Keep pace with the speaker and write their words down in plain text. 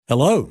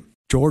Hello,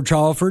 George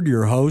Halford,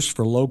 your host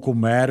for Local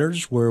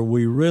Matters, where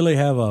we really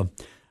have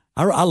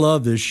I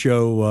love this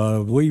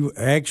show.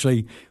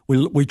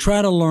 We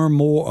try to learn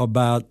more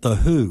about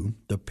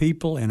the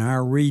people in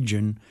our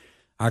region,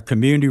 our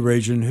community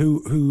region,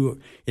 who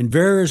in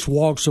various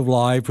walks of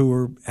life, who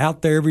are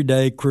out there every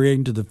day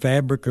creating to the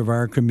fabric of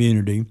our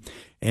community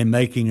and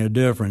making a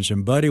difference.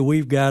 And, buddy,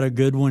 we've got a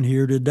good one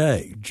here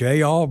today.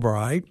 Jay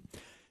Albrecht,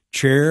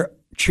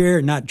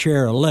 not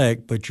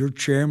chair-elect, but you're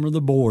chairman of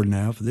the board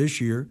now for this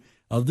year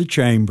of the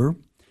chamber.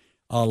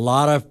 A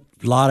lot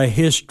of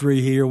history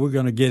here. We're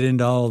going to get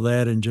into all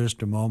that in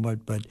just a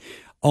moment. But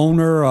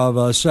owner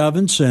of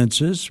Seven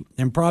Senses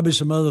and probably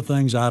some other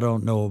things I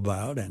don't know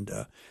about.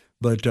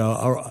 But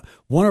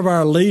one of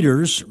our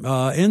leaders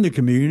in the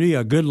community,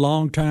 a good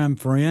longtime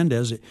friend,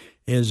 as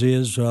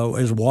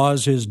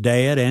was his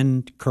dad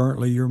and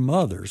currently your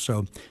mother.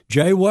 So,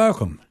 Jay,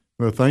 welcome.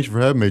 Well, thanks for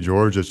having me,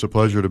 George. It's a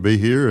pleasure to be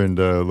here, and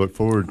look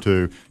forward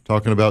to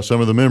talking about some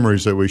of the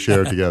memories that we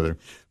shared together.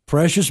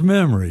 Precious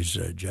memories,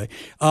 Jay.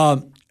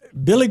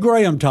 Billy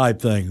Graham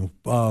type thing.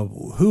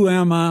 Who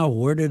am I?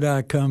 Where did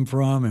I come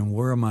from? And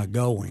where am I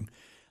going?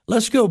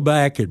 Let's go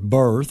back at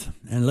birth,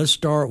 and let's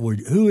start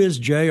with who is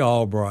Jay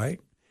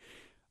Albrecht?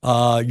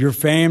 Your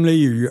family,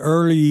 your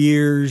early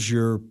years,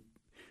 your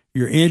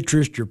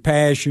interests, your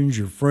passions,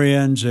 your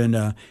friends,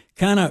 and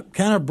kind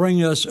of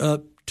bring us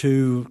up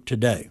to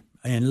today.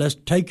 And let's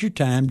take your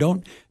time.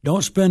 Don't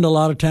spend a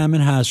lot of time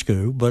in high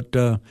school, but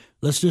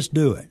let's just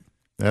do it.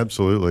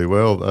 Absolutely.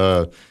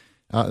 Well,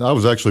 I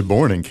was actually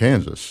born in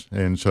Kansas,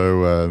 and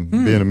so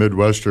being a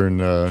Midwestern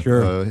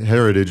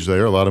heritage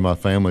there, a lot of my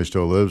family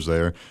still lives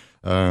there.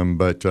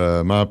 But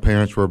my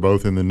parents were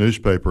both in the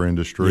newspaper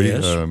industry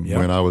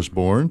when I was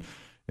born,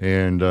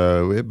 and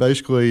it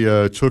basically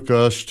took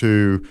us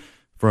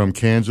from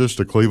Kansas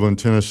to Cleveland,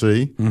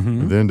 Tennessee,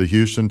 and then to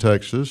Houston,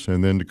 Texas,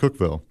 and then to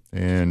Cookeville.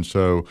 And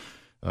so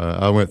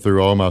I went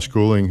through all my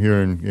schooling here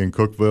in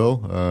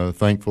Cookeville.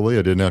 Thankfully,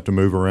 I didn't have to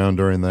move around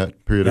during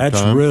that period of time.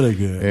 That's really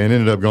good. And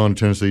ended up going to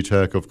Tennessee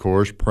Tech, of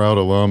course, proud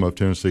alum of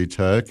Tennessee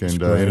Tech,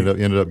 and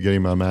ended up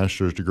getting my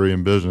master's degree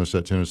in business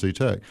at Tennessee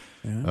Tech.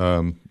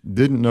 Yeah.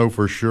 Didn't know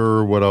for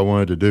sure what I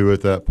wanted to do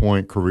at that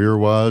point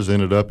career-wise.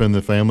 Ended up in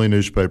the family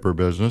newspaper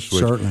business,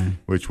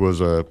 which was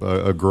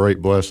a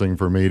great blessing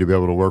for me to be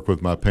able to work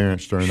with my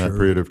parents during that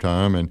period of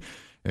time.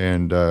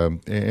 And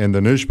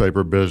the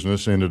newspaper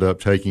business ended up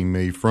taking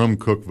me from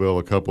Cookeville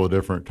a couple of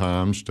different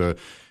times to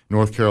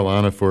North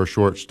Carolina for a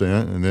short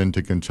stint, and then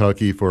to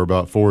Kentucky for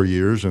about 4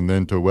 years, and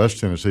then to West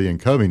Tennessee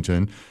and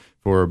Covington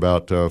for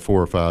about 4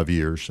 or 5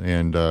 years.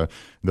 And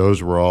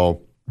those were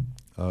all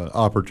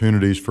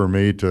opportunities for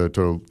me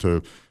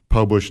to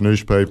publish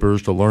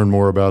newspapers, to learn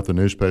more about the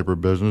newspaper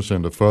business,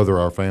 and to further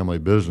our family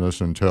business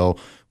until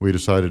we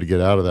decided to get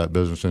out of that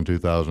business in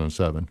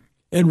 2007.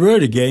 And really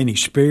to gain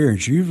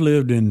experience. You've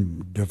lived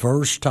in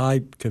diverse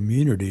type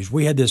communities.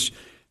 We had this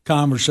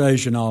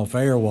conversation off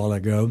air a while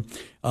ago.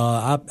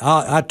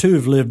 I too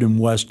have lived in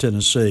West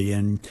Tennessee,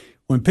 and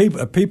when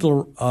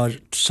people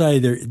say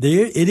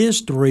it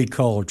is 3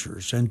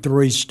 cultures and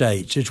 3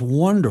 states, it's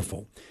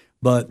wonderful.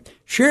 But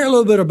share a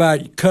little bit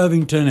about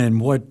Covington and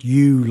what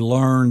you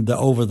learned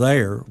over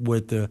there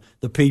with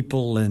the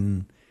people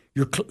and.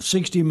 You're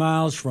 60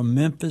 miles from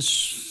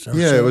Memphis?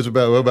 Yeah, it was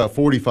about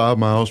 45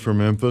 miles from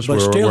Memphis, but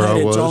where still I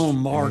had was. Its own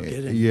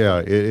market. Yeah,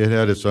 it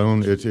had its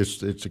own.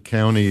 It's a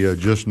county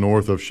just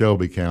north of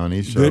Shelby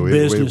County, so Good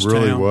business it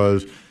really town.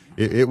 was.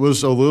 It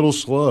was a little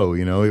slow,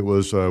 It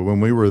was when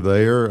we were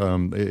there.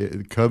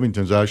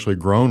 Covington's actually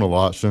grown a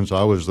lot since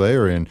I was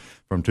there,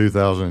 from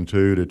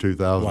 2002 to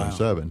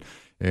 2007. Wow.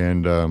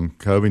 And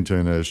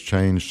Covington has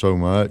changed so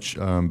much,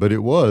 but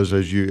it was,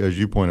 as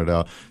you pointed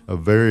out, a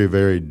very,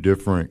 very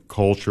different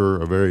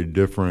culture, a very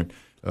different,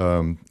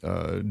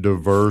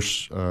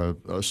 diverse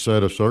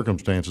set of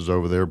circumstances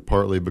over there,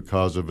 partly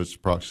because of its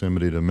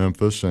proximity to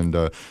Memphis and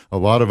a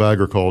lot of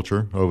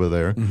agriculture over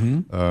there.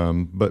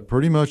 Mm-hmm. But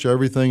pretty much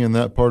everything in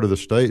that part of the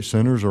state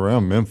centers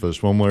around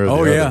Memphis, one way or the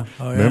other.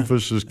 Oh, yeah.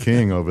 Memphis is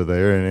king over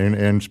there.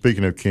 And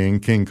speaking of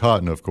King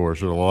Cotton, of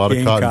course. There's a lot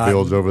of cotton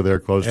fields over there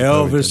close to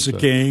Covington. Elvis the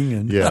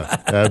king. Yeah,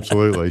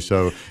 absolutely.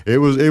 So it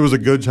was a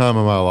good time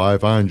in my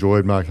life. I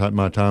enjoyed my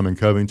time in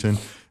Covington.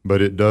 But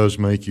it does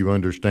make you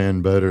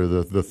understand better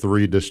the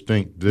 3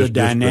 distinct the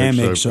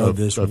dynamics of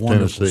this wonderful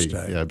Tennessee.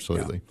 state. Yeah,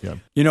 absolutely.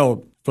 Yeah.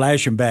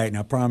 Flashing back, and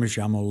I promise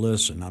you I'm going to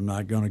listen. I'm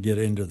not going to get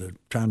into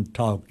trying to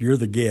talk. You're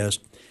the guest.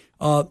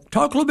 Talk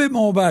a little bit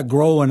more about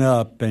growing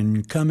up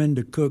and coming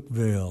to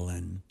Cookeville.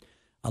 And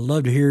I'd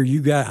love to hear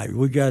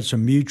we got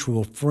some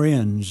mutual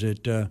friends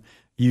that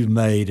you've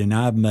made and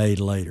I've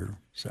made later.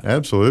 So.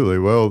 Absolutely.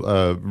 Well,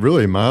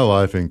 really, my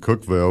life in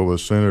Cookeville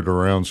was centered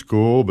around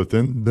school, but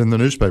then the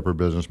newspaper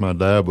business. My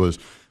dad was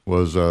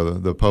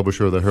the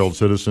publisher of the Herald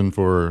Citizen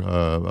for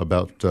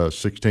about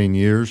 16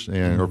 years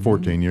or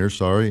 14 years,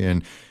 sorry,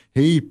 and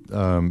he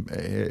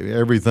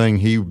everything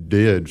he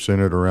did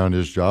centered around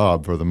his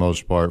job for the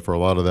most part for a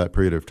lot of that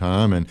period of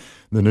time, and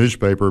the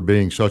newspaper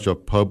being such in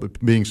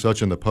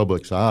the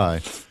public's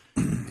eye.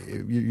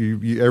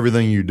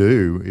 everything you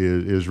do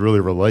is really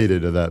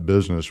related to that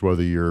business,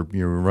 whether you're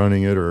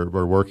running it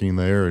or working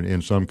there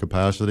in some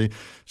capacity.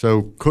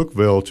 So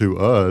Cookeville to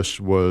us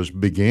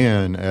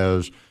began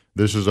as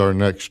this is our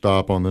next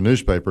stop on the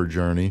newspaper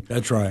journey.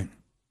 That's right.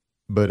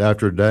 But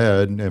after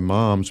Dad and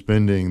Mom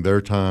spending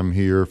their time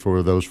here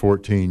for those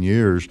 14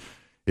 years,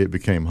 it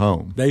became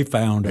home. They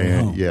found a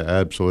home. Yeah,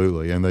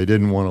 absolutely. And they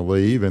didn't want to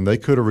leave, and they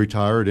could have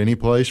retired any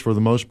place for the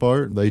most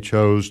part. They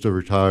chose to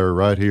retire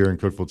right here in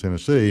Cookeville,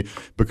 Tennessee,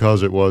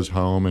 because it was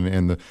home,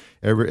 and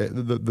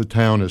the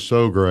town is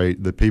so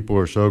great. The people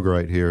are so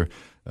great here.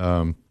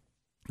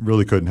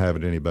 Really couldn't have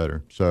it any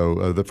better.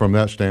 So from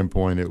that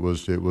standpoint, it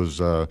was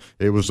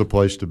the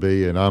place to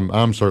be, and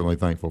I'm certainly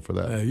thankful for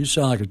that. You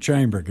sound like a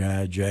chamber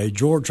guy, Jay.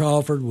 George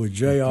Halford with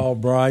Jay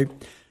Albrecht,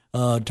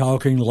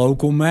 talking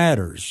local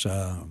matters.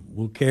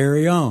 We'll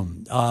carry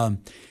on.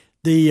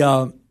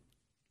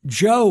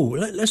 Joe,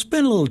 let's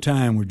spend a little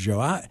time with Joe.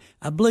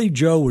 I believe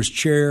Joe was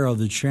chair of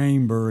the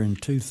chamber in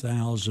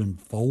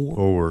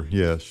 2004.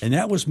 Yes. And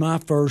that was my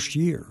first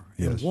year.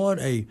 Yes.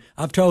 And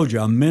I've told you,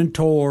 a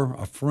mentor,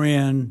 a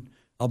friend,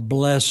 a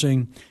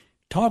blessing.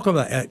 Talk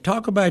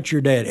about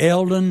your dad,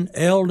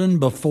 Eldon.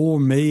 Before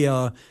me,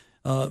 it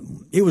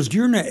was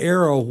during the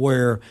era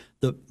where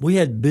we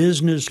had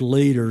business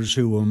leaders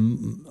who were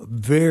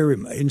very,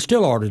 and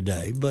still are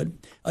today, but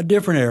a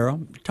different era.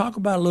 Talk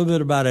about a little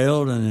bit about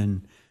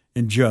Eldon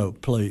and Joe,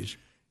 please.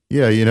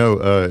 Yeah,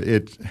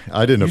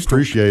 I didn't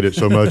appreciate it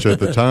so much at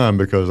the time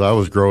because I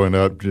was growing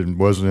up and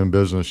wasn't in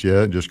business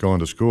yet, just going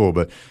to school.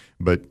 But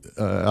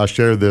I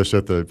shared this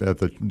at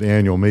the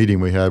annual meeting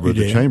we had with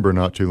the chamber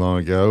not too long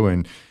ago,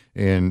 and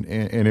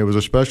it was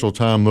a special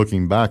time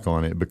looking back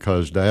on it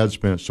because Dad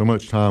spent so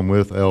much time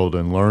with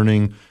Eldon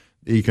learning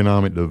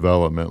economic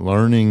development,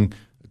 learning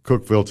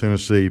Cookeville,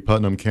 Tennessee,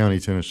 Putnam County,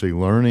 Tennessee,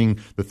 learning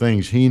the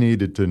things he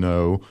needed to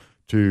know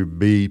to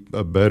be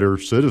a better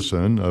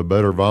citizen, a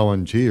better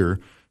volunteer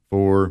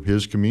for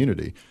his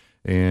community.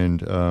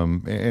 And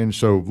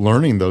so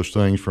learning those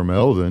things from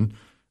Eldon,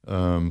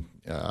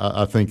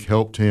 I think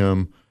helped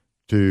him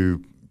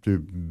to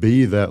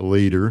be that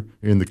leader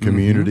in the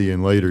community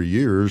in later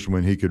years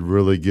when he could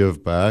really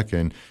give back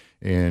and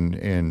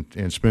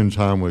spend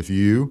time with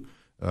you.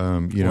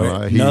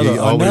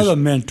 Another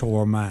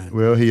mentor of mine.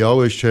 Well, he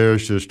always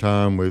cherished his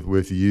time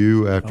with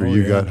you after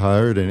you got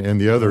hired,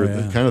 and the other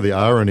kind of the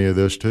irony of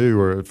this too,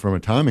 or from a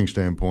timing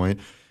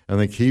standpoint, I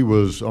think he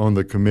was on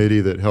the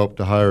committee that helped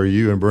to hire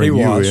you and bring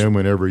you in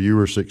whenever you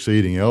were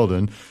succeeding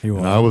Eldon.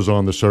 And I was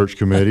on the search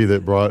committee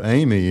that brought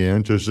Amy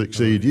in to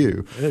succeed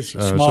you. It's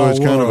a small so it's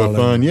kind of a world,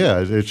 fun,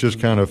 it's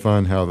just kind of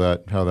fun how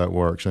that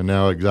works. And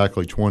now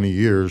exactly 20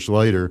 years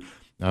later,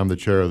 I'm the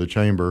chair of the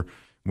chamber.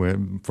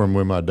 From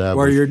when my dad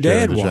where was your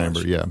chair dad of the was.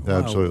 chamber. Yeah, Wow,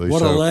 absolutely.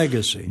 What a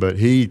legacy. But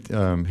he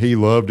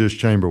loved his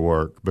chamber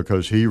work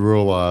because he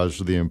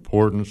realized the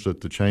importance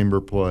that the chamber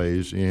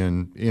plays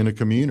in a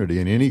community.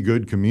 In any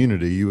good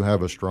community, you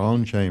have a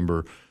strong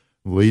chamber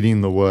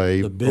leading the way,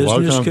 a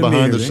lot of times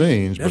behind the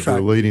scenes, but they're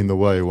leading the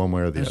way one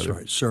way or the other. That's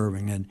right,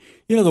 serving. And,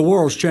 the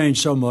world's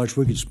changed so much,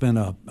 we could spend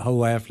a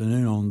whole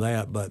afternoon on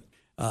that. But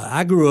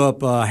I grew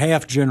up a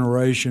half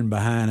generation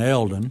behind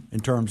Eldon in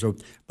terms of,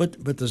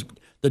 but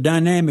the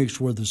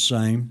dynamics were the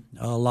same,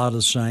 a lot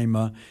the same.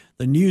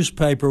 The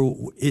newspaper,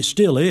 it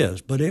still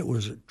is, but it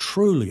was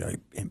truly a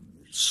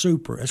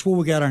super. That's where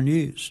we got our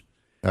news.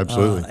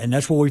 Absolutely. And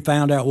that's where we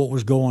found out what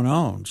was going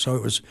on. So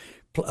it was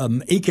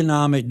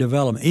economic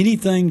development.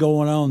 Anything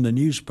going on, the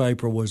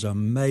newspaper was a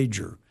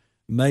major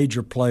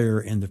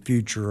player in the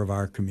future of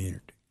our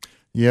community.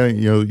 Yeah,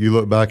 you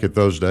look back at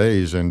those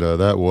days, and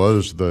that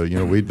was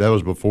that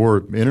was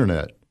before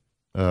internet.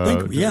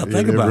 Think about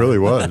it. It really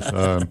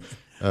was.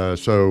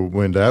 So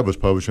when Dad was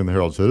publishing the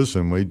Herald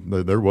Citizen,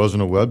 there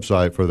wasn't a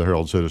website for the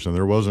Herald Citizen.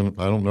 There wasn't.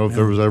 I don't know if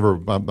there was ever.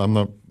 I'm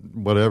not.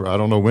 Whatever. I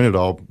don't know when it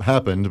all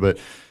happened, but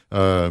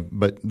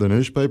the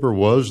newspaper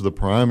was the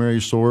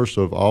primary source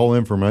of all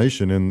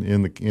information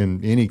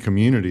in any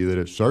community that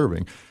it's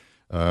serving.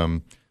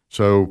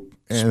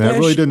 And that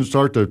really didn't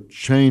start to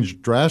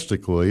change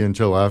drastically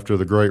until after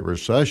the Great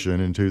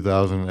Recession in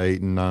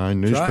 2008 and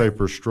 2009.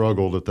 Newspapers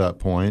struggled at that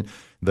point.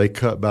 They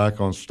cut back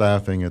on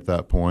staffing at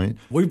that point.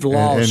 We've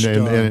lost,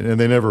 and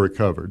they never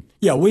recovered.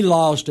 Yeah, we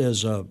lost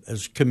as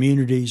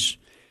communities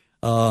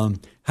how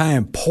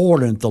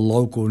important the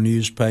local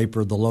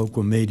newspaper, the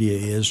local media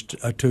is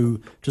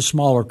to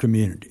smaller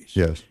communities.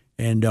 Yes,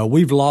 and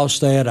we've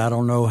lost that. I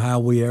don't know how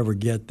we ever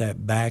get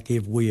that back,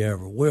 if we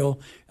ever will.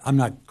 I'm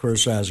not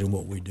criticizing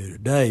what we do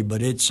today,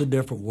 but it's a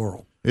different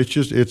world. It's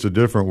a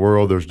different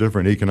world. There's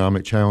different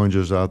economic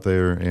challenges out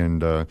there,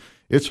 and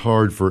it's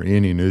hard for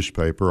any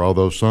newspaper,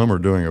 although some are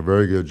doing a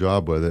very good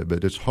job with it,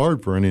 but it's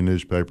hard for any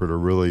newspaper to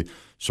really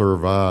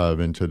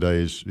survive in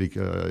today's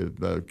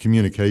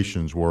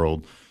communications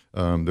world.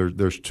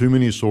 There's too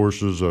many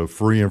sources of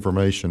free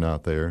information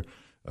out there.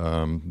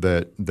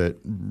 that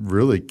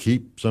really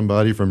keep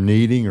somebody from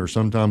needing or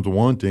sometimes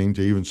wanting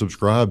to even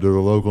subscribe to the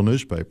local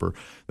newspaper.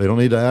 They don't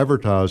need to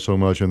advertise so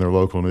much in their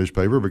local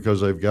newspaper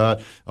because they've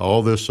got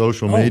all this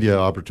social media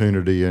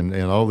opportunity and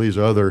all these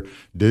other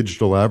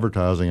digital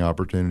advertising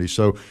opportunities.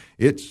 So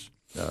it's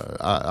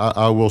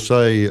I will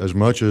say, as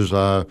much as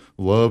I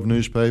love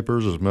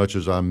newspapers, as much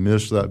as I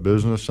miss that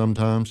business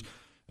sometimes,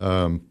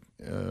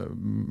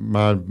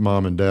 my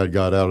mom and dad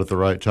got out at the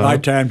right time.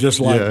 Right time, just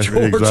like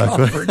George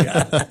exactly.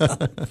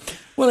 Halford.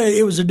 Well,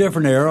 it was a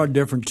different era, a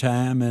different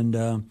time, and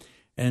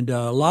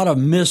a lot of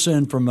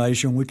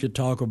misinformation. We could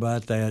talk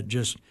about that.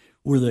 Just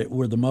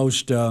we're the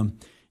most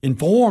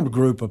informed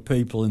group of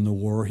people in the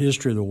world,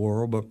 history of the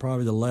world, but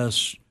probably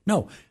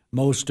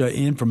most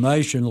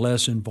information,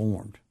 less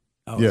informed.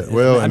 Yeah,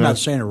 well, I'm not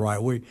saying it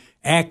right.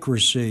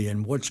 Accuracy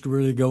and what's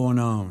really going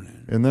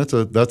on, and that's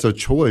a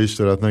choice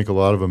that I think a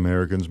lot of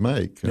Americans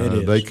make.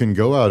 They can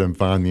go out and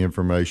find the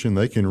information.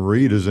 They can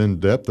read as in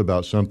depth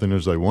about something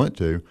as they want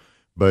to,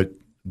 but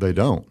they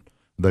don't.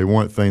 They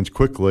want things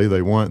quickly.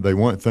 They want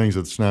things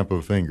at the snap of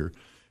a finger.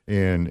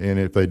 And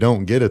if they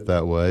don't get it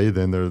that way,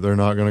 then they're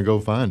not going to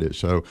go find it.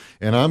 So,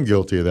 and I'm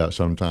guilty of that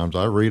sometimes.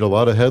 I read a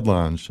lot of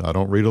headlines. I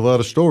don't read a lot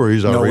of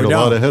stories. I read a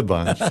lot of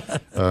headlines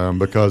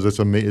because it's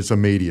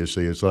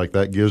immediacy. It's like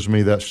that gives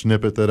me that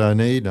snippet that I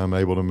need. I'm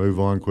able to move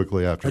on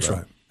quickly after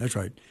that. That's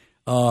right.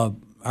 Our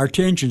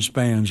attention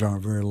spans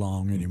aren't very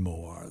long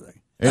anymore, are they?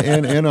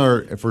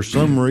 and for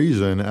some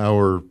reason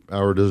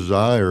our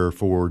desire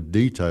for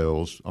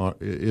details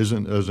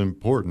isn't as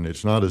important.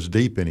 It's not as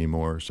deep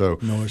anymore. So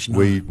no, it's not.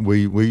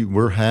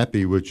 We're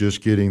happy with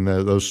just getting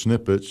those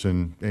snippets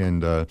and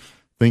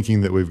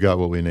thinking that we've got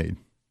what we need.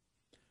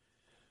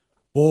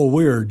 Well,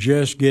 we're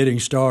just getting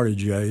started,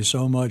 Jay.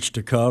 So much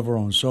to cover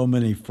on so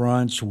many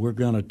fronts. We're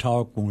going to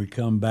talk when we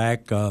come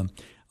back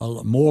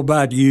more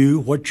about you,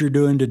 what you're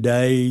doing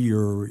today,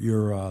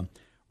 your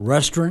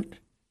restaurant.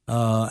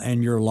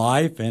 And your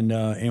life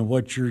and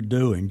what you're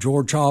doing.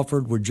 George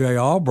Halford with Jay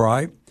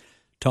Albrecht,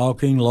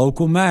 talking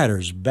local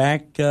matters.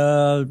 Back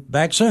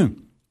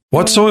soon.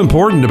 What's so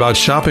important about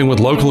shopping with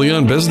locally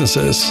owned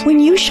businesses?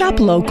 When you shop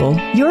local,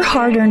 your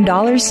hard-earned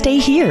dollars stay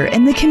here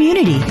in the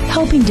community,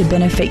 helping to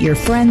benefit your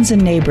friends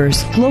and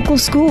neighbors, local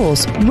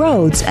schools,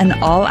 roads, and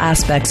all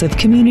aspects of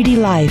community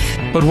life.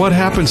 But what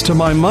happens to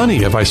my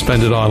money if I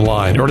spend it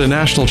online or at a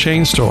national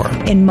chain store?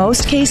 In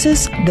most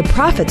cases, the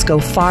profits go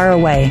far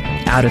away,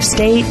 out of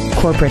state,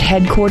 corporate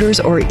headquarters,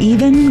 or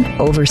even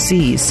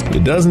overseas.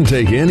 It doesn't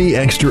take any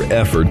extra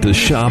effort to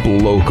shop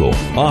local.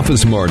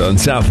 Office Mart on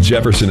South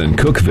Jefferson and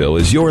Cookeville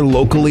is your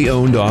locally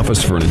owned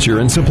office furniture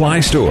and supply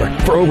store.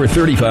 For over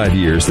 35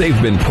 years, they've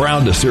been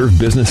proud to serve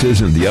businesses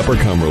in the Upper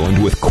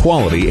Cumberland with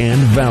quality and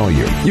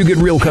value. You get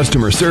real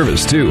customer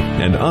service, too.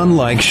 And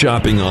unlike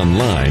shopping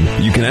online,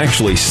 you can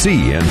actually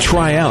see and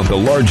try out the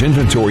large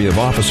inventory of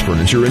office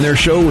furniture in their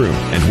showroom.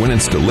 And when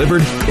it's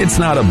delivered, it's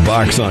not a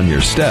box on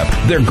your step.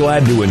 They're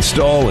glad to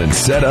install and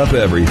set up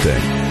everything.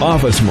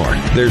 Office Mart.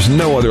 There's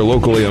no other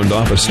locally owned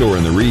office store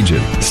in the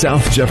region.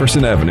 South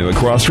Jefferson Avenue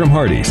across from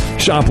Hardee's.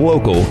 Shop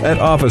local at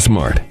Office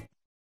Mart.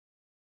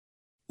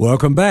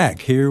 Welcome back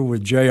here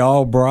with Jay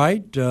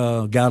Albrecht.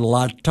 Got a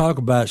lot to talk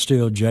about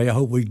still, Jay. I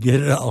hope we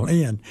get it all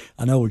in.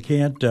 I know we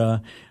can't.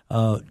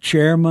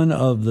 Chairman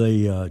of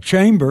the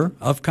Chamber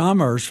of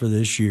Commerce for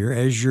this year,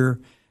 as your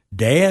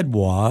dad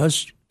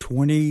was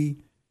 20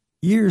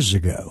 years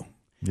ago.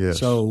 Yes.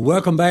 So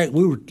welcome back.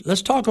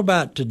 Let's talk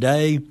about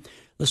today.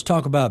 Let's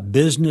talk about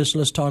business.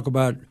 Let's talk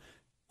about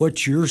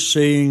what you're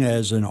seeing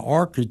as an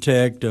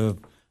architect of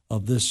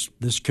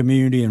this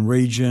community and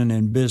region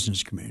and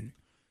business community.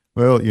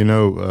 Well,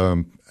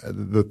 the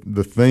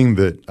thing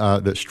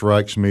that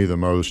strikes me the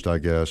most, I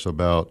guess,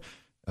 about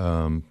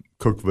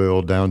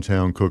Cookeville,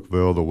 downtown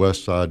Cookeville, the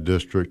West Side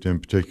District in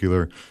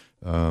particular,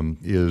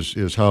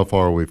 is how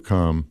far we've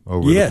come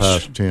over the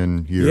past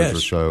 10 years or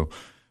so.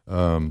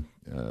 I'm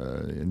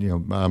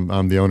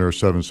the owner of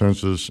Seven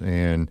Senses,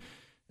 and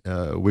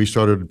we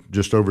started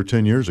just over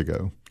 10 years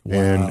ago. Wow.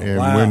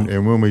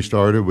 And when we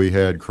started, we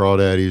had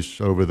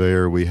Crawdaddies over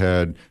there. We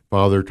had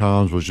Father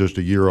Tom's was just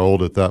a year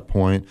old at that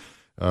point.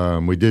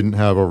 We didn't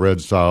have a Red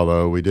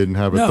Silo. We didn't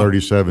have a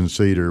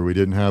 37-seater. We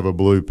didn't have a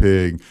Blue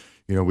Pig.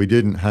 We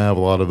didn't have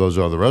a lot of those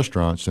other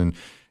restaurants. And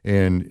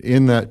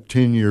in that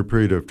 10-year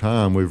period of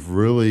time, we've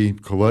really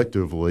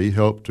collectively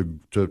helped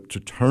to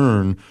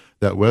turn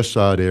that West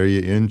Side area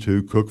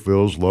into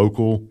Cookeville's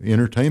local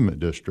entertainment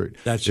district.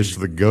 It's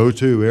the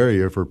go-to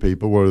area for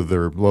people, whether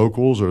they're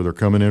locals or they're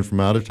coming in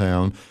from out of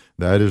town.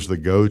 That is the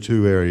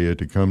go-to area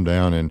to come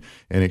down and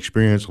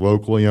experience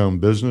locally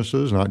owned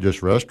businesses, not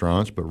just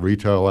restaurants, but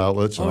retail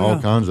outlets and all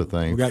kinds of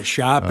things. We've got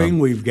shopping.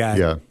 We've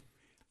got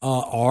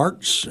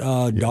arts,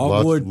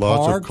 Dogwood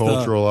lots Park. Of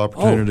cultural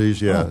opportunities,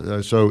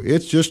 So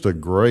it's just a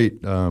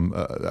great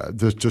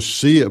to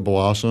see it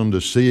blossom,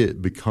 to see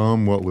it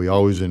become what we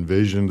always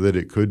envisioned that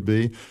it could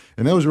be.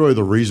 And that was really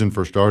the reason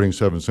for starting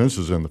Seven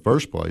Senses in the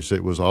first place.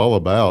 It was all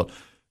about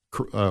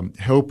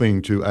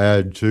helping to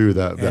add to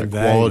that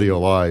quality of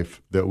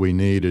life that we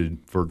needed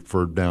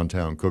for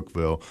downtown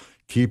Cookeville,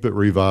 keep it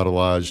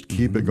revitalized,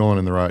 keep it going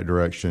in the right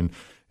direction.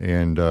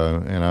 And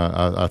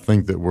I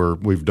think that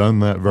we've done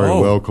that very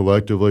well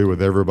collectively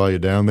with everybody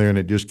down there, and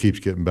it just keeps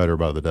getting better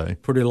by the day.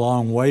 Pretty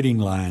long waiting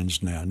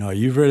lines now. No,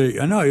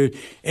 I know,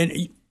 and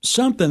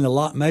something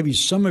maybe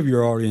some of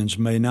your audience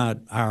may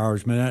not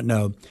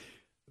know.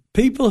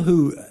 People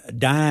who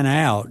dine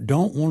out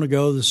don't want to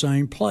go to the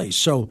same place.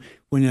 So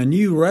when a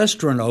new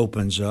restaurant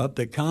opens up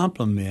that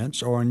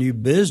complements, or a new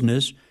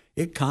business,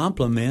 it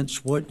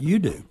complements what you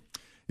do.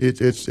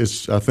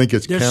 It's. I think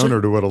it's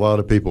counter to what a lot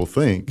of people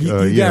think.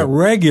 You got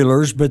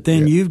regulars, but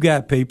then you've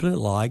got people that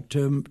like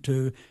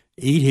to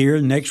eat here.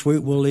 Next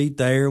week we'll eat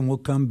there, and we'll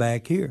come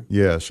back here.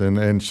 Yes,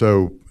 and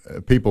so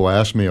people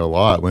ask me a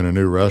lot when a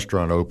new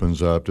restaurant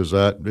opens up, is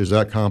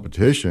that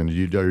competition?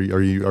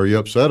 Are you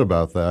upset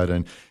about that?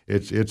 And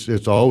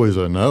it's always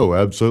a no.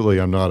 Absolutely,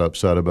 I'm not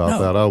upset about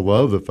that. I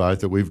love the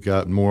fact that we've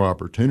got more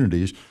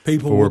opportunities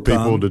for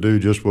people to do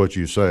just what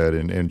you said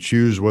and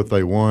choose what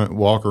they want,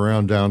 walk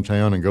around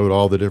downtown and go to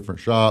all the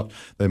different shops.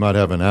 They might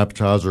have an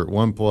appetizer at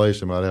one place,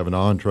 they might have an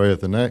entree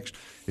at the next.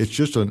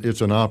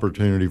 It's an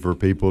opportunity for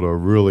people to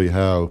really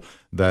have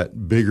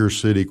that bigger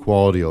city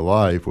quality of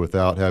life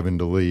without having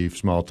to leave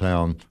small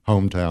town,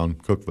 hometown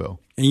Cookeville.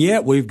 And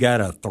yet we've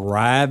got a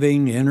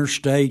thriving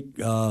interstate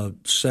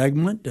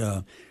segment.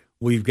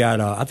 We've got,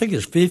 I think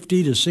it's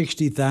 50 to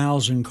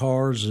 60,000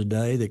 cars a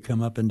day that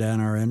come up and down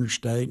our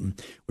interstate.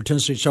 And we're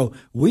Tennessee. So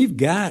we've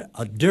got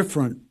a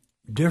different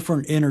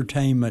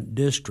entertainment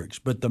districts.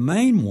 But the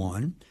main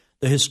one,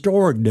 the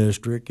historic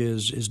district,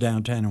 is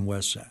downtown and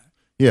west side.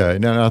 Yeah,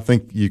 and I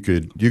think you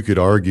could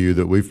argue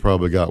that we've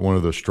probably got one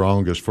of the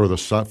strongest for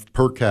the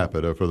per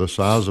capita, for the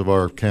size of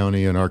our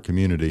county and our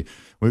community.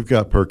 We've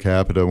got per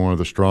capita one of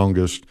the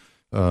strongest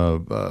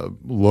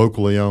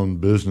locally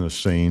owned business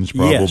scenes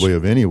probably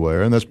of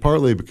anywhere, and that's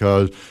partly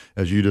because,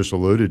 as you just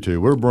alluded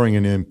to, we're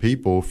bringing in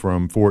people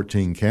from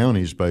 14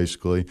 counties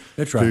basically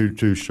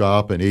to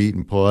shop and eat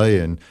and play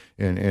and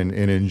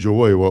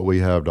enjoy what we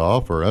have to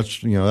offer.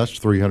 That's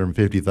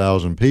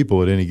 350,000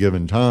 people at any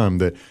given time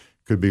that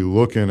could be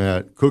looking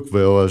at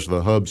Cookeville as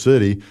the hub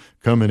city,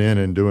 coming in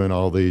and doing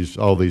all these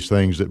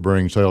things that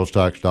bring sales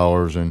tax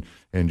dollars and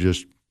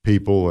just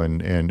people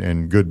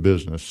and good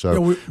business.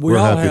 So we're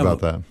happy about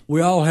that.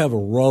 We all have a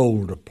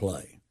role to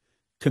play.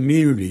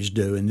 Communities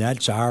do, and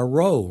that's our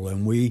role.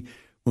 And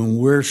when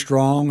we're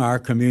strong, our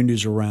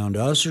communities around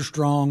us are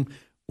strong.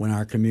 When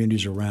our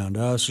communities around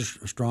us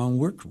are strong,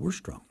 we're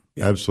strong.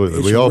 Yeah.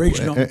 Absolutely.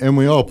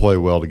 We all play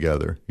well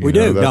together.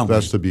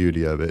 That's the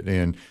beauty of it.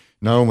 And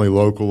not only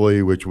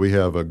locally, which we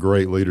have a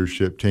great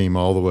leadership team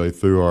all the way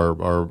through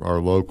our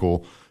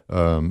local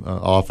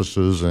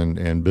offices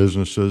and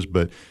businesses,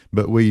 but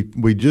we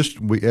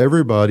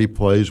everybody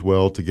plays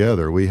well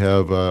together. We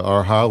have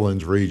our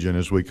Highlands region,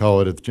 as we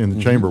call it in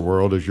the chamber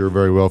world, as you're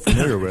very well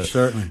familiar with.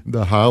 Certainly,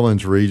 the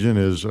Highlands region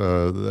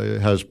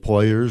has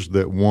players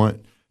that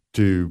want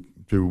to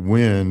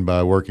win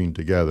by working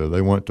together.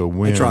 They want to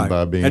win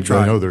by being.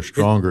 They know they're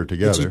stronger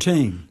together. It's a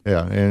team.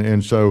 Yeah,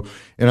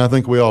 and I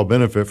think we all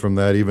benefit from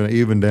that,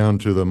 even down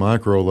to the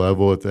micro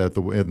level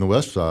in the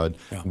west side.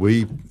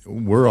 Yeah.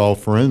 We're all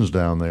friends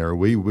down there.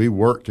 We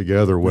work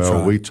together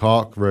well. We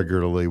talk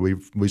regularly.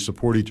 We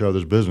support each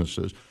other's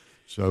businesses.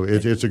 So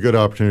it's a good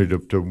opportunity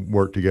to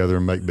work together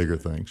and make bigger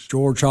things.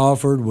 George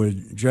Halford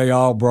with J.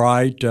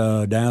 Albrecht,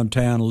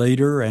 downtown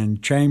leader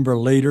and chamber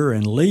leader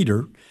and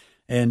leader,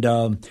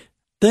 and.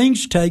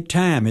 Things take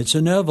time. It's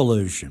an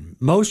evolution.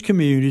 Most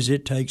communities,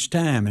 it takes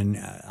time, and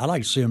I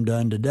like to see them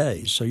done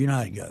today. So you know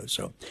how it goes.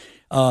 So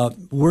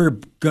we're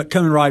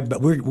coming right, but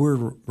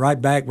we're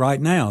right back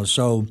right now.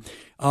 So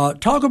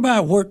talk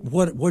about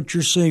what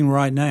you're seeing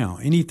right now.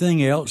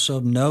 Anything else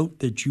of note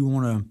that you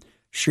want to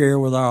share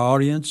with our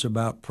audience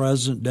about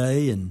present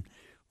day and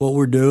what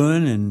we're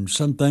doing, and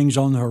some things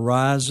on the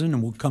horizon,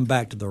 and we'll come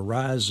back to the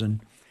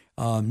horizon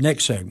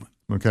next segment.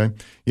 Okay.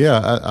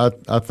 Yeah,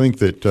 I think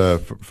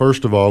that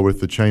first of all, with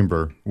the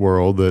chamber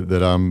world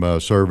that I'm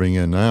serving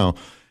in now,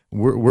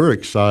 we're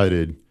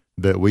excited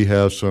that we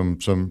have some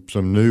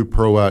new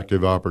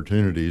proactive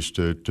opportunities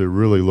to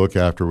really look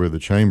after with the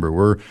chamber.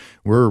 We're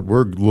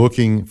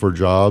looking for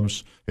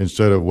jobs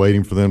instead of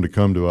waiting for them to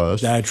come to us.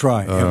 That's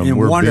right. And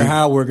wonder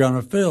how we're going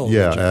to fill.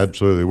 Yeah,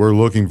 absolutely. We're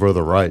looking for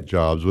the right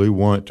jobs. We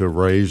want to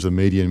raise the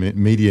median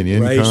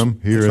income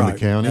here in the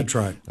county. That's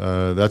right.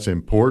 That's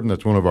important.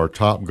 That's one of our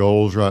top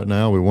goals right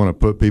now. We want to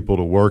put people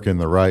to work in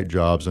the right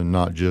jobs and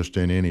not just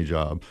in any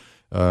job.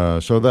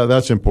 So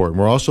that's important.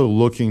 We're also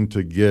looking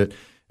to get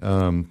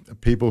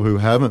people who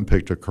haven't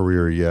picked a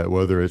career yet,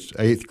 whether it's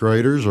eighth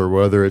graders or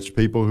whether it's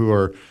people who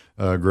are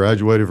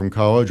graduated from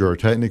college or a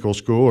technical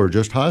school or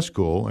just high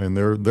school, and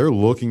they're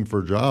looking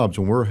for jobs,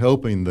 and we're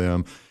helping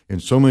them in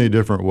so many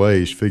different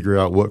ways figure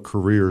out what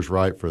career is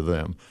right for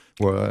them.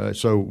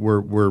 So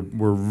we're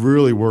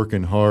really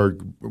working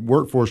hard.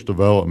 Workforce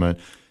development,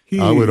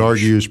 huge. I would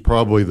argue, is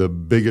probably the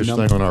biggest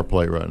thing on our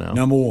plate right now.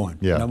 Number one.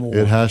 Yeah,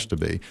 it has to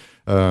be,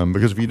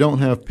 because if you don't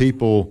have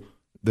people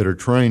that are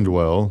trained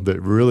well,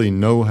 that really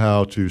know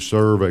how to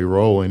serve a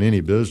role in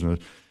any business,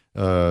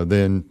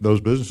 then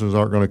those businesses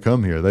aren't going to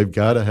come here. They've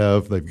got to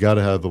have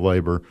the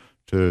labor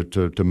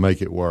to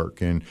make it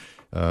work. And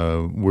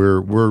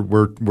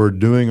we're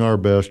doing our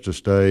best to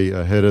stay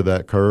ahead of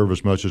that curve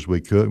as much as we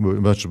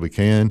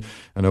can.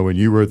 I know when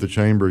you were at the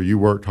chamber, you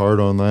worked hard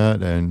on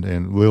that,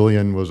 and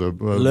Lillian was a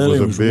big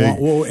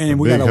and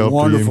we got a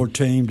wonderful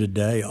team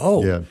today.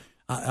 Oh, yeah.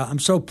 I'm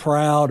so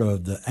proud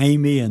of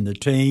Amy and the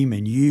team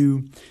and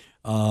you.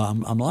 I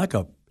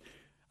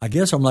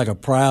guess I'm like a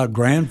proud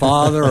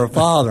grandfather or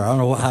father. I don't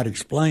know how to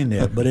explain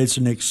that, but it's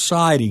an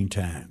exciting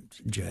time,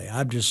 Jay.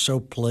 I'm just so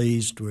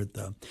pleased with.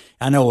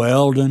 I know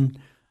Eldon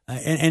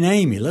and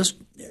Amy.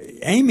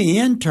 Amy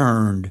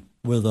interned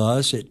with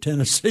us at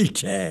Tennessee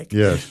Tech.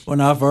 Yes. When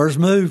I first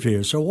moved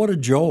here. So what a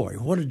joy!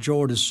 What a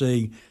joy to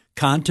see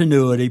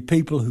continuity,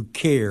 people who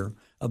care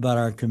about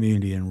our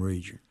community and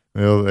region.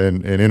 Well,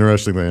 and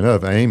interestingly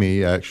enough,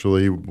 Amy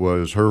actually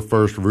was her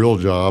first real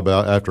job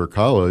out after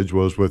college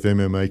was with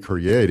MMA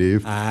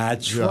Creative.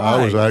 That's right.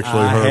 I was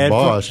actually her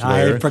boss there. I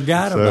had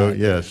forgot about that.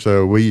 Yeah,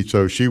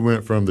 so she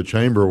went from the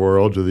chamber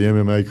world to the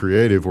MMA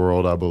Creative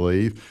world, I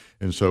believe.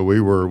 And so we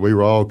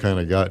were all kind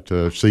of got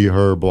to see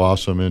her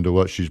blossom into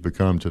what she's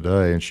become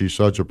today. And she's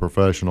such a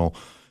professional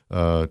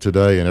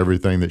today in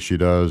everything that she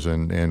does.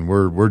 And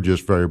we're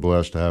just very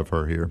blessed to have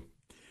her here.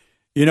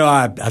 You know,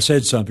 I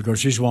said something because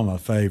she's one of my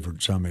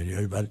favorites.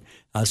 But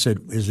I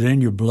said, "Is it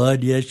in your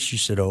blood yet?" She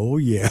said, "Oh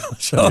yeah."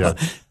 So yeah.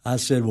 I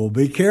said, "Well,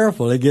 be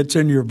careful. It gets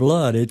in your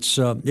blood.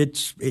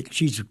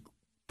 She's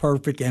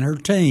perfect, and her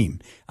team.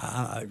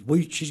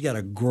 She's got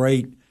a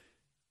great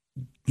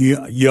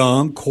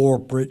young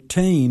corporate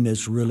team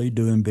that's really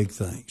doing big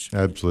things."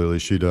 Absolutely,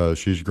 she does.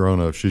 She's grown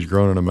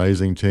an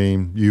amazing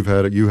team. You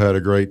had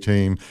a great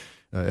team.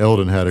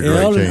 Eldon had a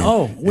great team.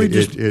 Oh,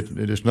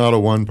 it's not a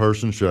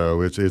one-person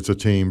show. It's a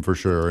team for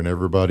sure, and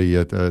everybody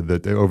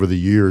that over the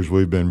years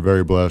we've been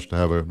very blessed to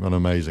have an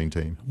amazing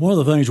team. One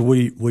of the things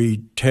we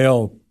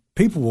tell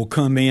people will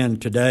come in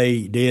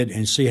today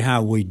and see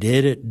how we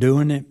did it,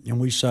 doing it, and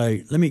we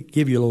say, let me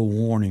give you a little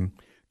warning.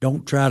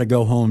 Don't try to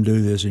go home and do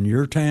this in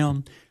your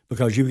town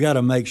because you've got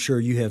to make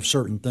sure you have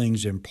certain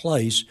things in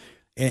place.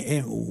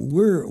 And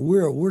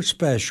we're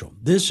special.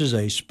 This is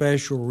a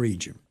special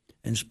region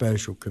and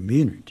special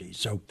community.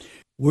 So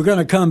we're going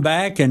to come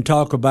back and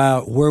talk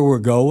about where we're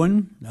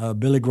going,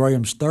 Billy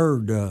Graham's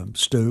third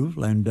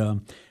stool,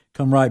 and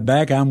come right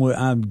back.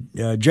 I'm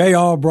Jay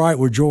Albrecht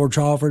with George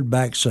Halford,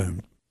 back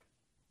soon.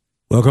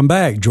 Welcome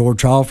back,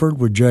 George Halford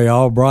with Jay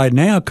Albrecht.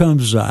 Now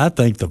comes, I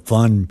think, the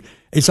fun.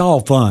 It's all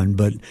fun,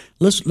 but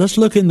let's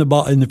look in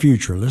the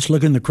future. Let's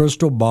look in the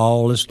crystal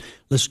ball.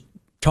 Let's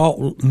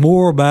talk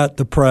more about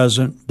the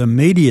present, the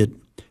immediate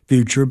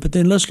future, but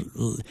then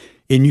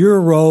in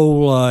your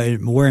role,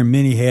 wearing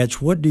many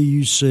hats, what do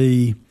you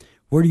see?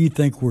 Where do you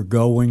think we're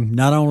going?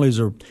 Not only as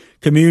a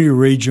community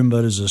region,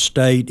 but as a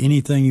state.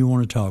 Anything you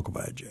want to talk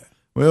about, Jeff?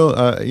 Well,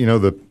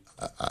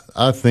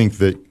 I think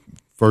that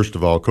first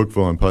of all,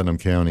 Cookeville and Putnam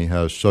County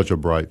has such a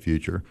bright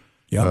future.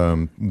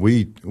 Yep.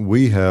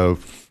 We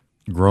have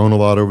grown a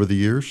lot over the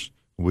years.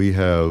 We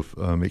have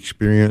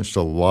experienced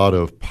a lot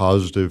of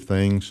positive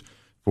things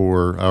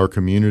for our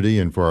community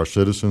and for our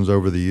citizens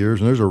over the years,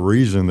 and there's a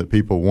reason that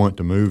people want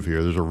to move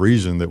here. There's a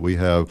reason that we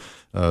have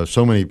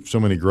so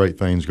many great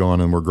things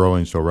going, and we're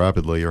growing so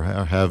rapidly, or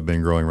have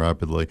been growing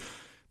rapidly.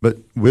 But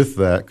with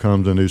that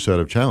comes a new set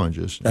of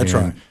challenges. That's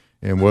right.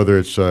 And whether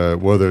it's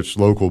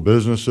local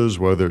businesses,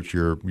 whether it's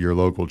your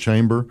local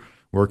chamber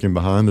working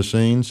behind the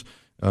scenes,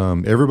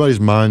 everybody's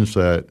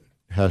mindset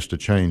has to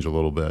change a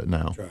little bit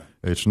now. That's right.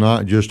 It's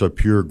not just a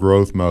pure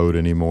growth mode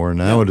anymore.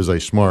 Now It is a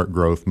smart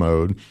growth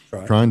mode,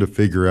 right. Trying to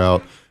figure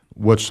out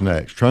what's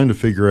next, trying to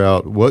figure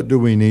out what do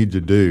we need to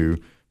do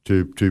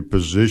to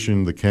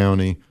position the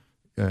county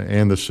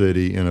and the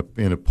city in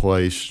a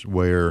place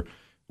where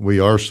we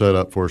are set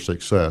up for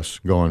success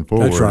going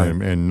forward. That's right.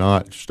 and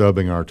not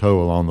stubbing our toe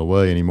along the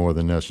way any more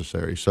than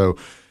necessary. So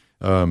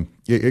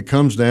it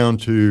comes down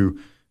to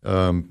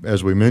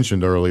as we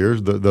mentioned earlier,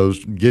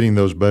 getting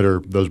those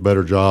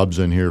better jobs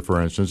in here.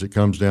 For instance, it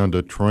comes down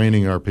to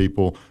training our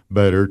people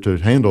better to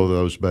handle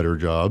those better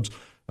jobs.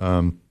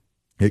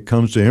 It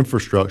comes to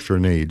infrastructure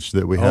needs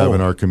that we have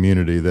in our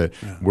community that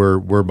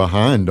we're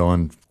behind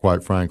on,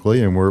 quite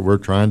frankly, and we're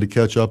trying to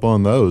catch up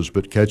on those.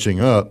 But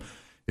catching up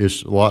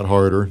is a lot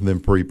harder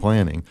than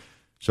pre-planning.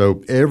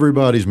 So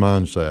everybody's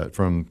mindset,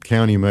 from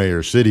county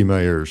mayors, city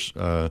mayors,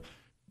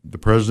 the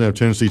president of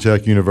Tennessee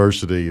Tech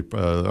University,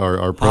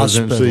 our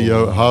president and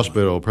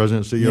CEO,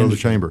 president and CEO of the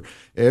chamber,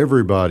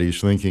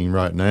 everybody's thinking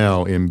right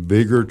now in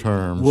bigger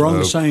terms. We're on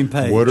the same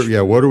page. What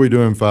are we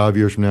doing 5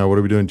 years from now? What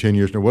are we doing 10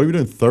 years from now? What are we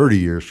doing 30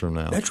 years from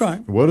now? That's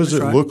right. What does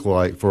it look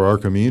like for our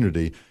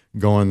community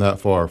going that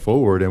far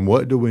forward, and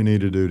what do we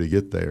need to do to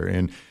get there?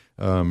 And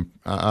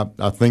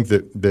I think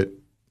that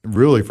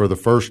really for the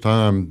first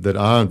time that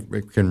I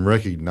can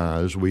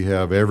recognize, we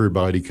have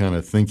everybody kind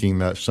of thinking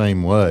that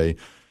same way.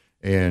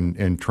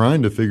 And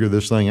trying to figure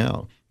this thing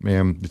out.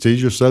 Man, it's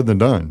easier said than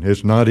done.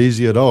 It's not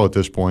easy at all at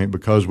this point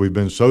because we've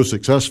been so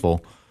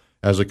successful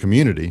as a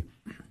community.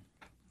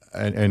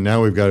 and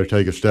now we've got to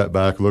take a step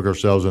back, look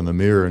ourselves in the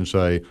mirror, and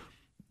say,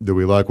 do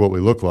we like what we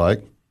look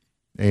like,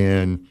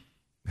 and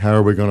how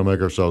are we going to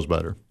make ourselves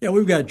better? Yeah,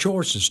 we've got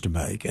choices to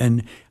make,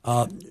 and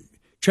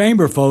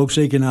chamber folks,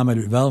 economic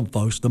development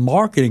folks, the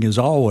marketing is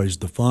always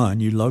the fun.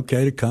 You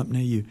locate a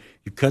company, you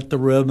cut the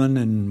ribbon,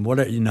 and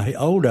whatever,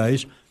 old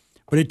days,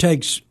 but it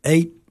takes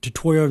 8 to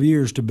 12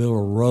 years to build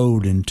a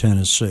road in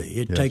Tennessee.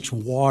 It takes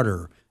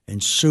water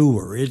and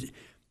sewer. It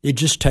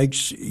just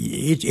takes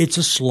it's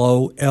a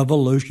slow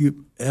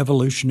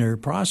evolutionary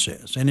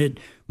process, and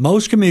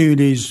most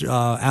communities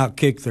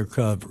outkick their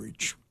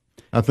coverage.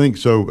 I think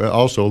so.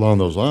 Also, along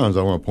those lines,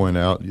 I want to point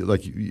out,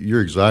 like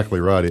you're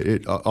exactly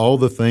right. All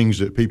the things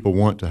that people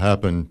want to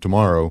happen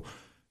tomorrow,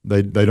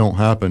 they don't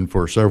happen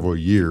for several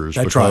years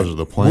because of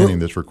the planning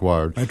that's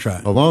required. That's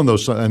right. Along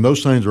those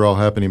things are all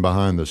happening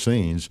behind the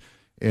scenes.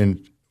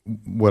 And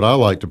what I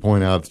like to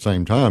point out at the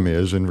same time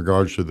is, in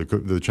regards to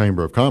the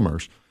Chamber of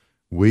Commerce,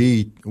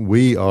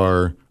 we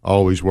are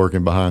always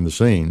working behind the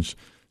scenes.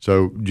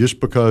 So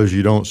just because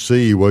you don't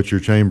see what your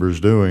chamber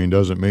is doing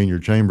doesn't mean your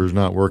chamber is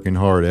not working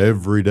hard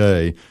every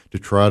day to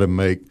try to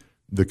make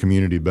the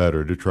community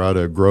better, to try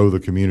to grow the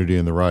community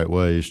in the right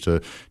ways,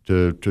 to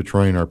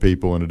train our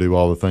people and to do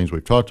all the things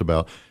we've talked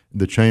about.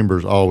 The chamber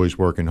is always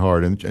working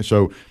hard. And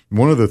so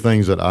one of the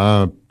things that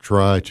I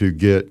try to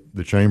get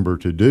the chamber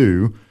to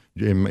do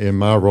in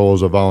my role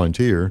as a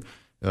volunteer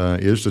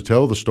is to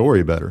tell the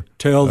story better.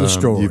 Tell the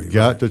story. You've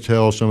got to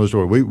tell some of the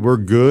story. We're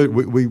good.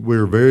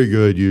 We're very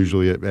good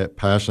usually at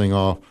passing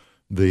off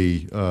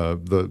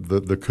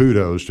the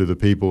kudos to the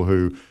people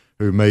who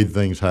made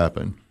things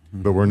happen.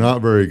 Mm-hmm. But we're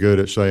not very good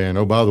at saying,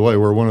 oh, by the way,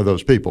 we're one of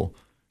those people.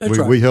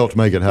 We helped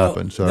make it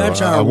happen. Well,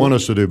 so I want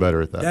us to do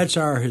better at that. That's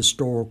our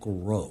historical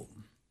role.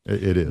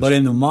 It is. But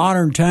in the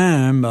modern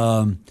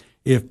time,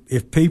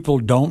 if people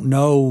don't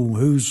know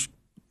who's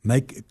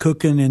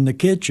cooking in the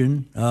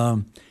kitchen,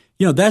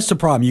 that's the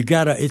problem. You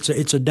gotta. It's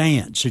a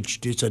dance.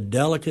 It's a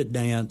delicate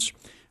dance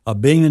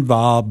of being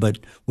involved, but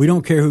we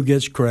don't care who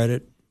gets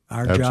credit.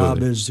 Our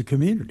job is the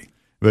community.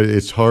 But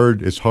it's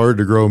hard. It's hard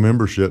to grow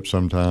membership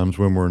sometimes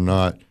when we're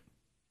not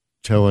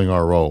telling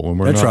our role, when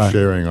we're not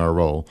sharing our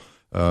role.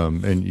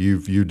 And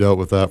you've dealt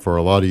with that for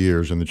a lot of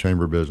years in the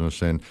chamber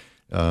business. And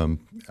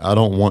I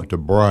don't want to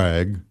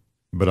brag,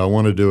 but I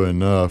want to do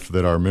enough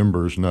that our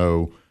members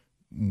know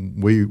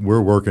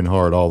we're working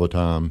hard all the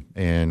time,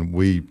 and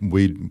we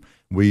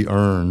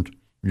earned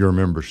your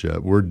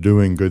membership. We're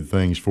doing good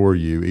things for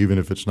you, even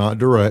if it's not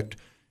direct.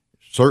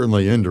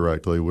 Certainly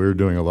indirectly, we're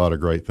doing a lot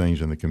of great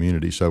things in the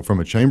community. So from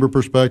a chamber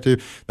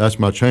perspective, that's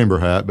my chamber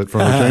hat. But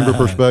from a chamber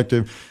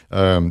perspective,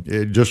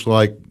 just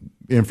like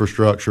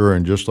infrastructure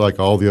and just like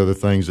all the other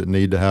things that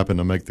need to happen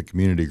to make the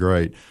community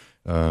great,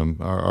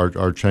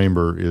 our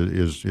chamber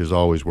is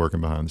always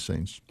working behind the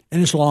scenes.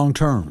 And it's long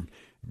term.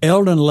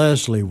 Eldon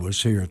Leslie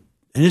was here,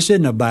 and this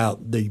isn't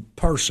about the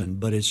person,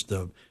 but it's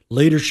the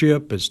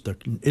leadership. It's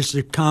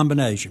the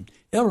combination.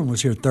 Eldon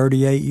was here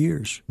 38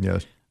 years.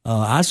 Yes.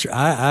 I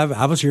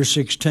was here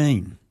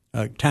 16.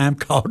 Time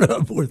caught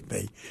up with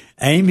me.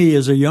 Amy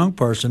is a young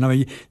person. I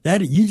mean,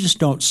 that you just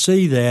don't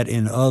see that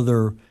in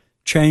other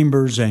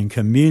chambers and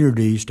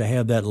communities, to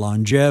have that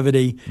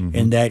longevity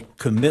and that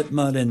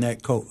commitment and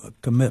that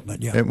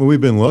commitment. Yeah, and we've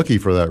been lucky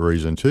for that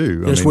reason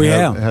too. Yes, we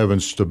have.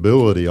 Having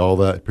stability all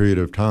that period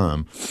of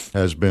time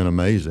has been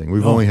amazing.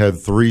 We've only had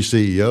 3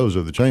 CEOs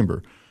of the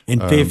chamber. In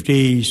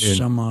 50s,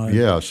 some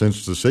yeah,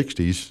 since the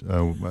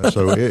 60s.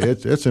 So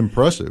it's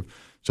impressive.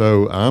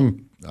 So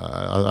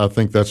I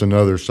think that's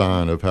another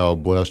sign of how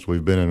blessed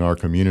we've been in our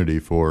community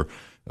for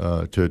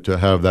to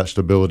have that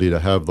stability, to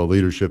have the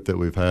leadership that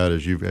we've had,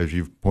 as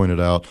you've pointed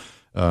out,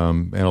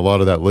 and a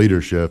lot of that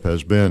leadership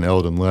has been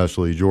Eldon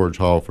Leslie, George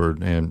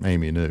Halford, and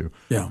Amy New.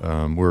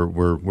 Yeah,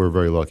 we're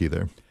very lucky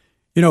there.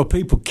 You know,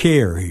 people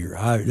care here.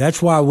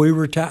 That's why we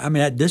retired. I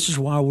mean, this is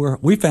why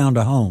we found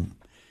a home.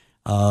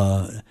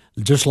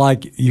 Just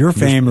like your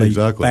family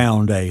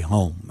found a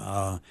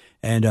home,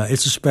 and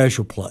it's a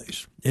special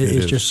place.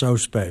 It's just so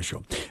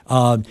special.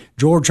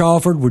 George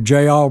Halford with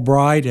J.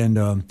 Albrecht,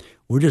 and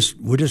we're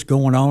just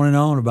going on and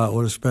on about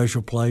what a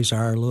special place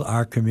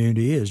our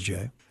community is,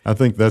 Jay. I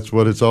think that's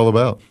what it's all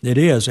about. It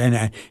is,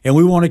 and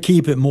we want to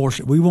keep it more.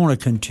 We want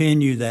to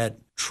continue that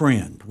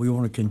trend. We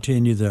want to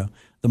continue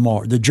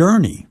the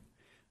journey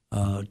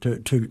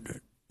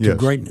to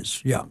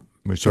greatness. Yeah.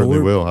 We certainly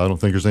will. I don't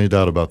think there's any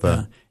doubt about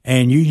that.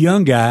 And you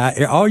young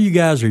guy, all you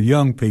guys are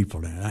young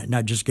people now,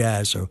 not just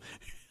guys. So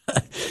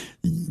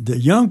the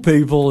young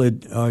people,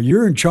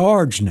 you're in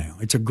charge now.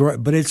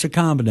 But it's a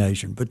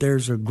combination. But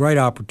there's great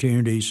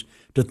opportunities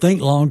to think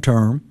long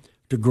term,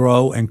 to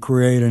grow and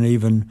create an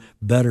even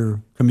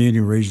better community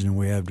region than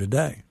we have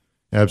today.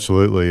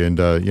 Absolutely, and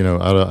I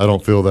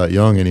don't feel that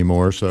young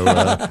anymore, so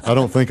I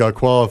don't think I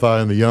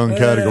qualify in the young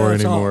category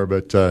anymore.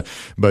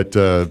 But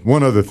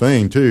one other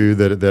thing too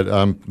that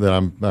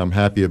I'm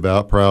happy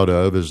about, proud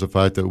of, is the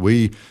fact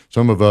that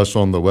some of us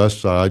on the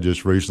west side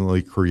just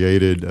recently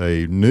created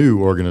a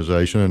new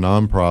organization, a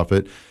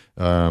nonprofit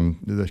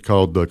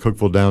called the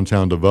Cookeville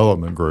Downtown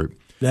Development Group.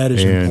 That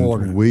is and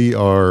important. We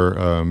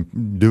are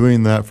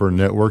doing that for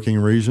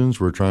networking reasons.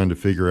 We're trying to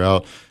figure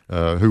out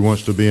who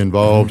wants to be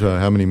involved,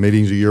 how many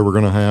meetings a year we're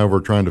going to have.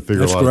 We're trying to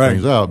figure a lot of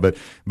things out. But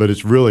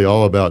it's really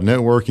all about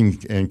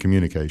networking and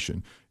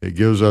communication. It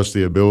gives us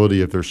the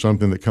ability, if there's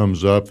something that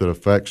comes up that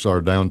affects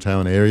our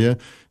downtown area,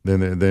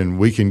 then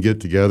we can get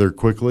together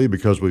quickly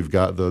because we've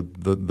got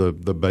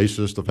the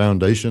basis, the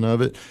foundation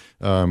of it.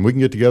 We can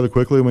get together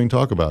quickly and we can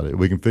talk about it.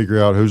 We can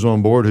figure out who's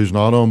on board, who's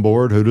not on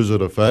board, who does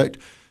it affect,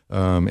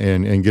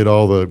 and get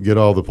all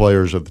the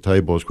players at the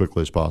table as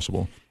quickly as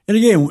possible. And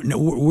again,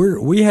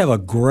 we have a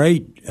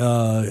great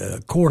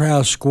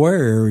courthouse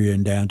square area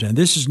in downtown.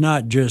 This is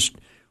not just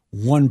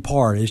one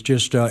part. It's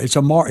just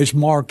it's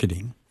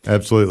marketing.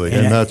 Absolutely,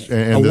 and that's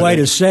a way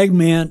to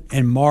segment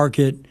and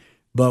market.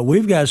 But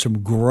we've got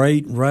some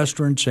great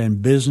restaurants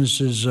and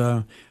businesses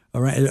around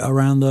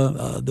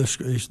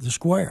the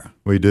square.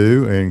 We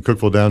do, and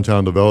Cookeville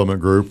Downtown Development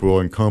Group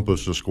will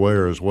encompass the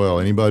square as well.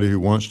 Anybody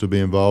who wants to be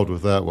involved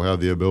with that will have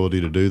the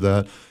ability to do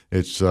that.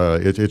 It's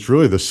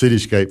really the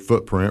cityscape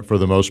footprint for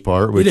the most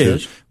part,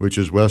 which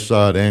is West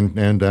Side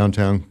and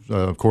downtown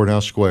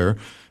Courthouse Square.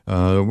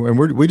 And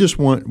we just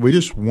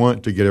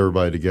want to get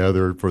everybody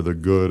together for the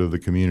good of the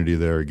community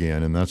there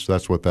again, and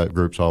that's what that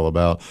group's all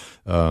about.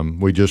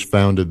 We just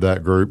founded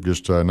that group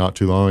just not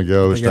too long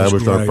ago,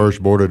 established our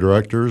first board of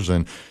directors,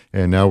 and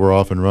now we're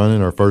off and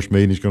running. Our first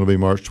meeting is going to be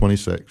March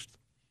 26th.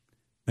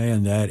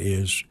 Man, that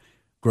is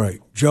great.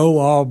 Joe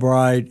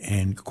Albrecht,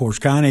 and of course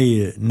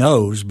Connie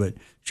knows, but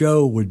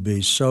Joe would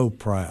be so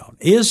proud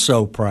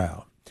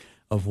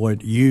of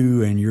what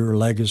you and your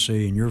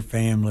legacy and your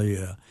family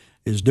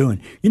is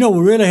doing. We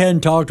really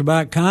hadn't talked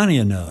about Connie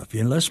enough.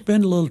 Let's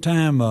spend a little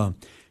time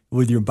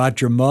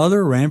about your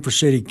mother. Ran for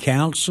city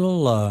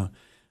council, a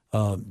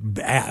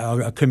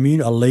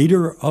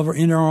leader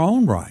in her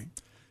own right.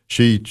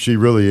 She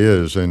really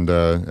is,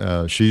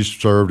 and she's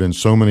served in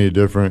so many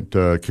different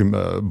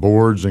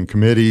boards and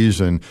committees,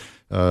 and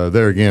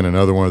there again,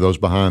 another one of those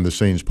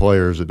behind-the-scenes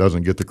players that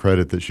doesn't get the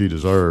credit that she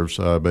deserves.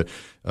 But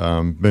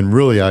been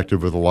really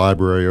active with the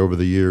library over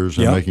the years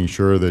and making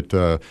sure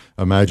that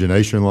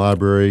Imagination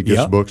Library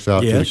gets books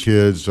out to the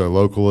kids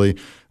locally.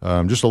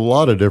 Just a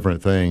lot of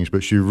different things.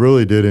 But she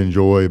really did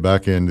enjoy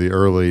back in the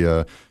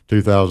early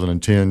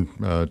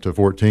 2010 to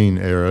 14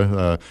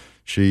 era.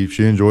 She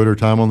enjoyed her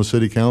time on the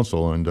city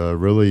council and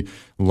really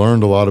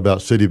learned a lot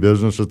about city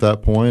business at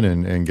that point,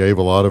 and gave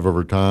a lot of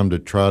her time to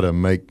try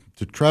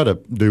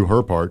to do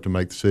her part to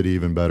make the city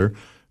even better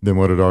than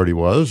what it already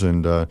was.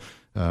 And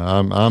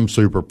I'm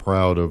super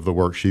proud of the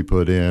work she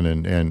put in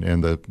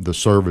and the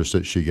service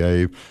that she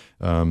gave.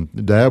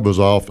 Dad was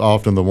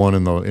often the one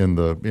in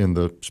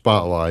the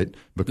spotlight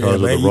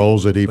because of the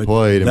roles that he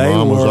played,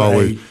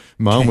 and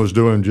Mom was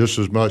doing just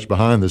as much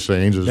behind the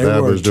scenes as Dad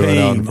was doing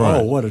out in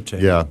front. Oh, what a team!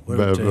 Yeah,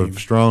 a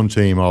strong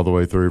team all the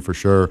way through for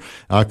sure.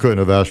 I couldn't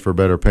have asked for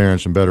better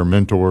parents and better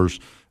mentors.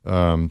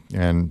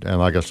 And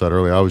like I said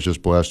earlier, I was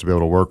just blessed to be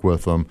able to work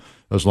with them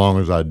as long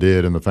as I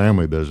did in the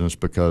family business,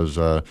 because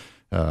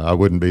I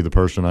wouldn't be the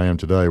person I am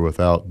today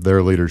without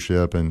their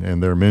leadership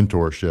and their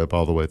mentorship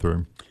all the way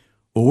through.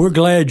 Well, we're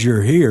glad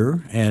you're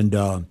here, and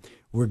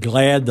we're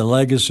glad the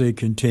legacy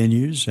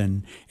continues,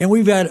 and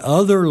we've got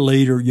other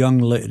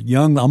young.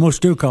 I'm gonna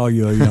still call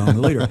you a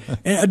young leader,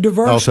 and a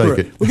diverse I'll take group.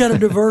 it. We got a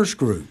diverse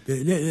group.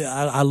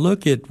 I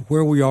look at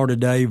where we are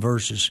today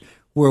versus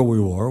where we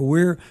were.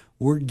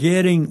 We're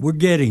getting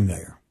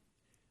there.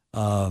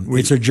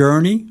 It's a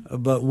journey,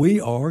 but we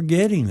are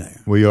getting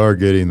there. We are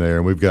getting there,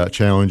 and we've got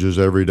challenges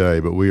every day,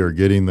 but we are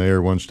getting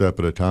there one step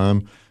at a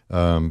time.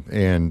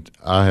 And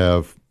I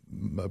have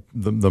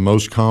the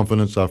most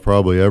confidence I've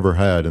probably ever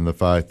had in the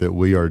fact that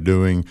we are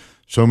doing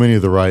so many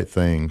of the right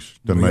things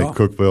to make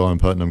Cookeville and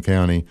Putnam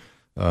County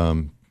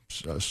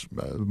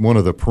one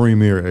of the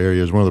premier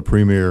areas, one of the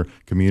premier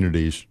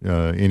communities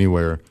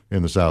anywhere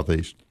in the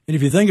Southeast. And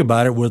if you think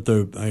about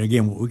it,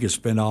 again, we could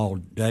spend all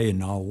day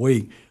and all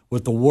week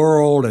with the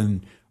world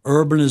and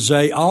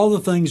urbanization, all the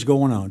things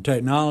going on,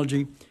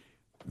 technology.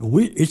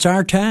 It's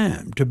our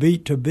time to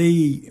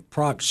be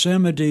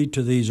proximity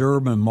to these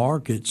urban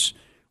markets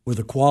with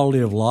the quality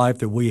of life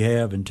that we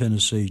have in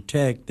Tennessee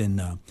Tech.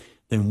 Then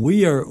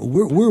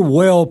we're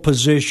well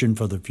positioned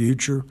for the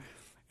future.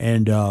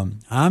 And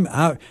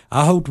I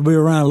hope to be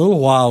around a little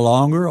while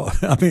longer.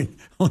 I mean,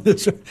 on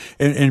this,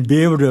 and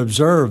be able to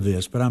observe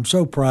this. But I'm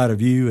so proud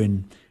of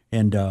you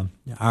and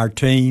our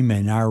team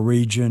and our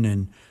region.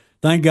 And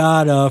thank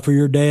God for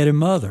your dad and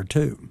mother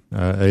too.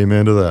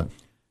 Amen to that.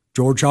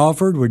 George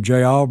Halford with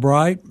J.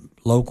 Albrecht,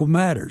 Local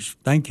Matters.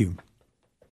 Thank you.